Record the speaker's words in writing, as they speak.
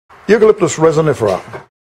Eucalyptus resinifera.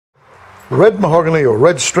 Red mahogany, or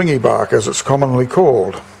red stringybark as it's commonly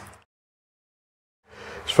called.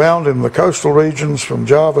 It's found in the coastal regions from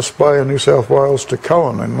Jervis Bay in New South Wales to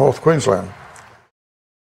Cowan in North Queensland.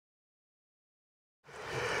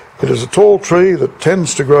 It is a tall tree that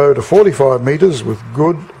tends to grow to 45 metres with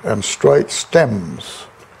good and straight stems.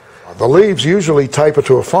 The leaves usually taper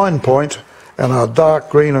to a fine point and are dark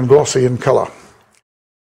green and glossy in colour.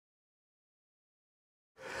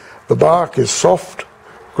 The bark is soft,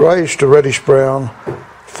 greyish to reddish brown,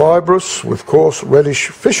 fibrous with coarse reddish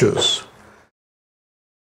fissures.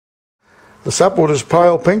 The sapwood is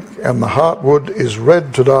pale pink and the heartwood is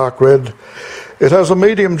red to dark red. It has a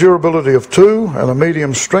medium durability of 2 and a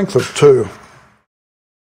medium strength of 2.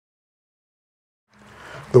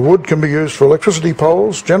 The wood can be used for electricity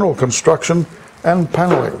poles, general construction and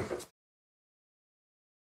panelling.